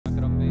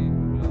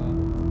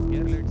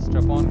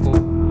Strap-on को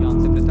यान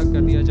से पृथक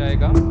कर दिया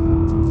जाएगा।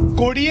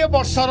 20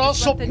 वर्षर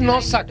स्वप्न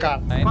साकार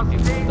 10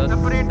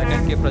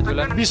 सेकंड के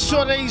प्रज्वलन विश्व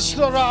रे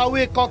इसरो आउ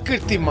एक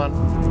कीर्तिमान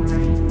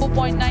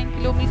 4.9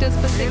 किलोमीटर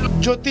पर सेकंड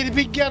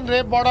ज्योतिर्विज्ञान रे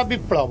बड़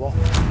विप्लव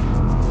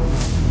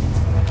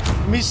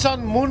मिशन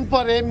मून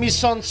पर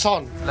mission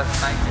sun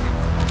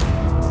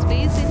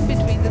space in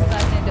between the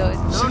sun and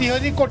earth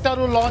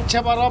श्रीहरिकोटारू launch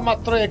हेबार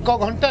मात्र 1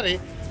 घंटा रे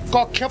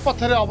कक्षपथ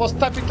रे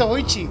अवस्थापित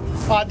होईची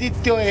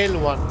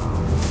Aditya-L1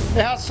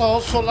 यह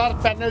सोलार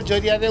पैनल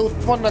जरिया रे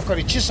उत्पन्न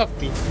करिछि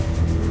शक्ति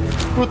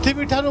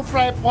पृथ्वी ठारू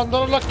प्राय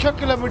 15 लाख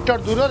किलोमीटर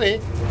दूर रे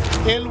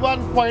L1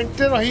 पॉइंट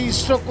रे रही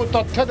इसरो को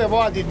तथ्य देव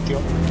आदित्य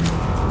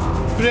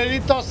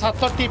प्रेरित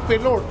 7टी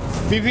पेलोड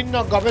विभिन्न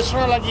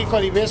गवेषणा लगी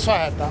करिवे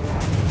सहायता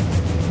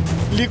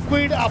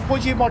लिक्विड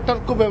आपोजी मोटर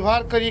को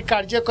व्यवहार करी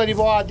कार्य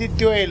करिवो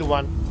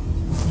Aditya-L1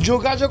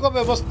 जोगाजोग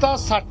व्यवस्था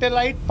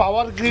सैटेलाइट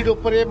पावर ग्रिड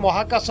उपरे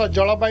महाकाश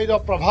जलवायु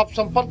प्रभाव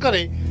संपर्क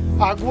में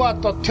आगुआ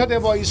तथ्य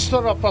देव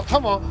इसरोर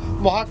प्रथम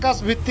महाकाश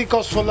भित्तिक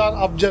सोलार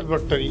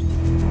ऑब्जर्वेटरी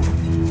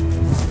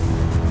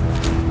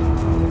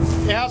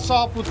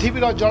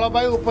पृथ्वीर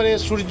जलवायु उपरे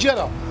सूर्यर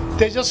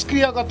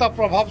तेजस्क्रियगत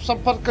प्रभाव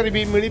संपर्क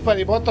भी मिल पार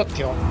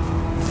तथ्य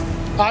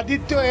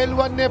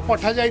Aditya-L1 ने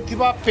पठा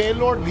जाइथिबा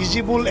payload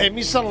visible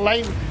emission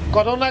line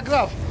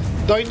coronagraph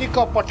दैनिक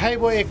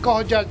पठाइबो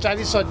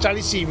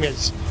 1440 इमेज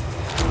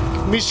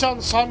मिशन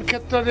सन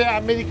क्षेत्र रे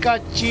अमेरिका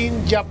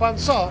चीन जापान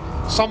सह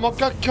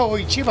समकक्ष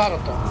होइछि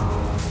Bharat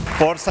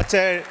for such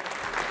a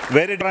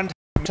very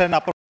different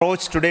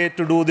approach today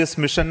to do this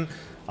mission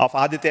of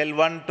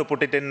Aditya-L1 to put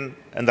it in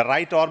the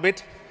right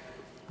orbit.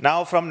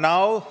 From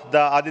now,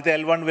 the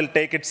Aditya-L1 will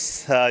take its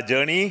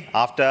journey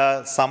after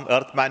some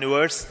Earth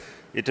maneuvers.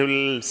 It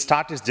will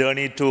start its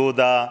journey to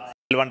the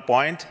L1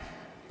 point,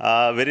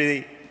 a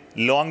very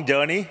long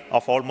journey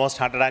of almost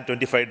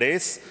 125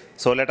 days.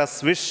 So let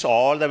us wish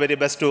all the very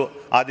best to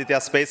Aditya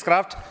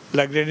spacecraft.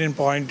 Lagrangian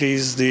point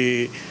is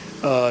the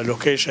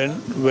location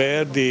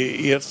where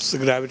the Earth's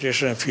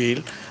gravitational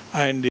field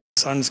and the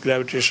Sun's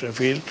gravitational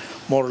field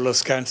more or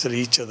less cancel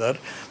each other,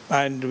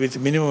 and with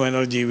minimum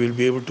energy we'll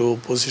be able to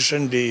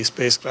position the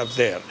spacecraft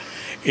there.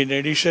 In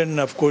addition,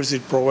 of course,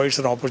 it provides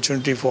an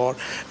opportunity for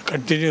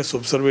continuous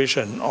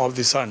observation of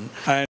the Sun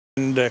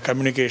and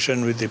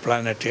communication with the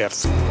planet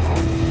Earth.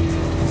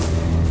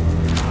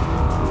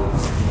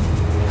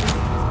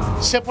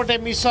 सेपटे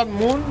mission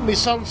moon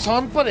mission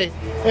सन पर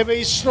एवं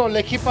इसरो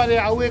लेखिपारे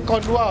आउ एक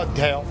नुआ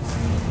अध्याय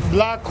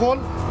black hole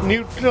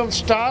neutron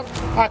star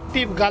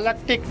active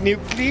galactic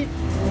nuclei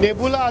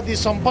nebula आदि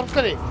संपर्क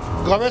में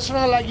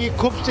गवेषणा लगी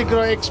खूब शीघ्र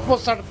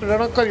एक्सपोसाट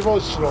प्रेरण कर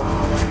इसरो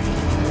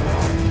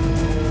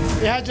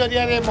यह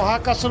जरिया रे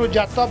महाकाशरू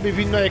जात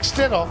विभिन्न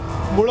एक्सरेर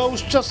मूल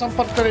उत्स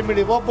संपर्क में मिल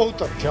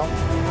बहुत तथ्य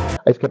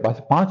इसके पास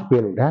 5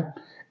 पेलोड है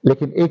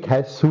लेकिन एक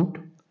है suit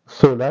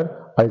solar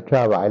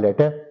ultra violet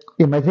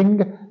imaging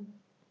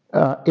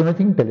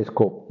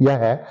telescope यह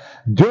है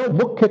जो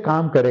मुख्य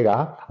काम करेगा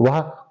वह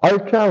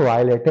अल्ट्रा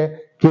वायलेट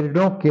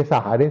किरणों के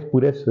सहारे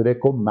पूरे सूर्य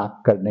को मैप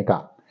करने का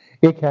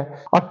एक है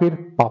और फिर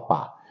पापा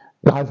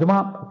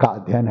प्लाज्मा का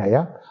अध्ययन है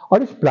यह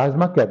और इस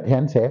प्लाज्मा के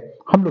अध्ययन से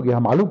हम लोग यह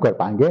मालूम कर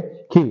पाएंगे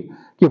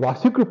कि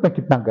वास्तविक रूप में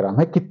कितना गर्म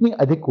है कितनी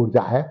अधिक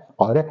ऊर्जा है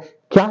और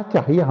क्या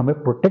चाहिए हमें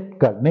प्रोटेक्ट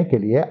करने के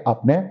लिए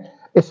अपने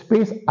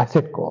space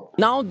asset को.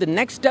 Now the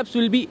next steps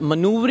will be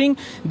maneuvering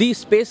the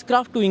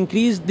spacecraft to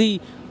increase the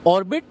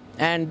orbit,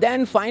 and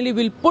then finally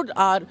we'll put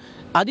our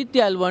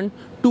Aditya-L1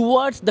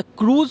 towards the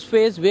cruise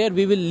phase where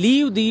we will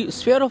leave the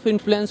sphere of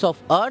influence of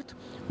Earth,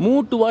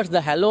 move towards the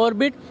halo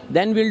orbit,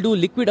 then we'll do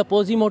liquid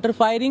apogee motor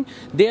firing.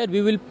 There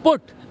we will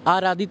put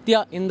our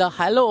Aditya in the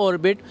halo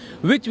orbit,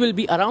 which will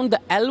be around the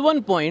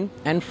L1 point,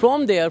 and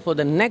from there for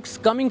the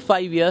next coming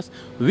 5 years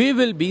we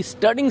will be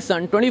studying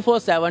Sun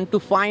 24/7 to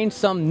find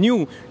some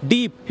new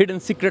deep hidden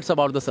secrets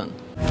about the Sun.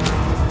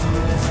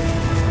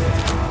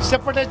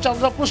 सेपटे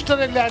चंद्रपृष्ठ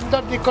रे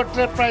lander निकट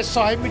रे प्राय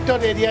 100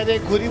 metre area रे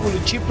घूरी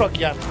बुलुछि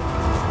प्रज्ञान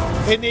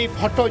एने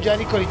photo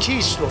जारी करिछि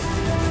इसरो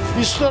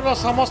इसरोर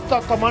समस्त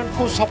कमांड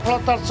को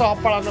सफलतार सह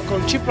पालन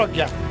करुछि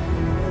प्रज्ञान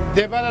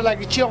देबार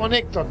लागिछि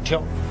अनेक तथ्य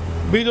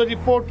ब्यूरो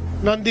रिपोर्ट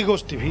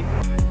नंदीघोष टीवी।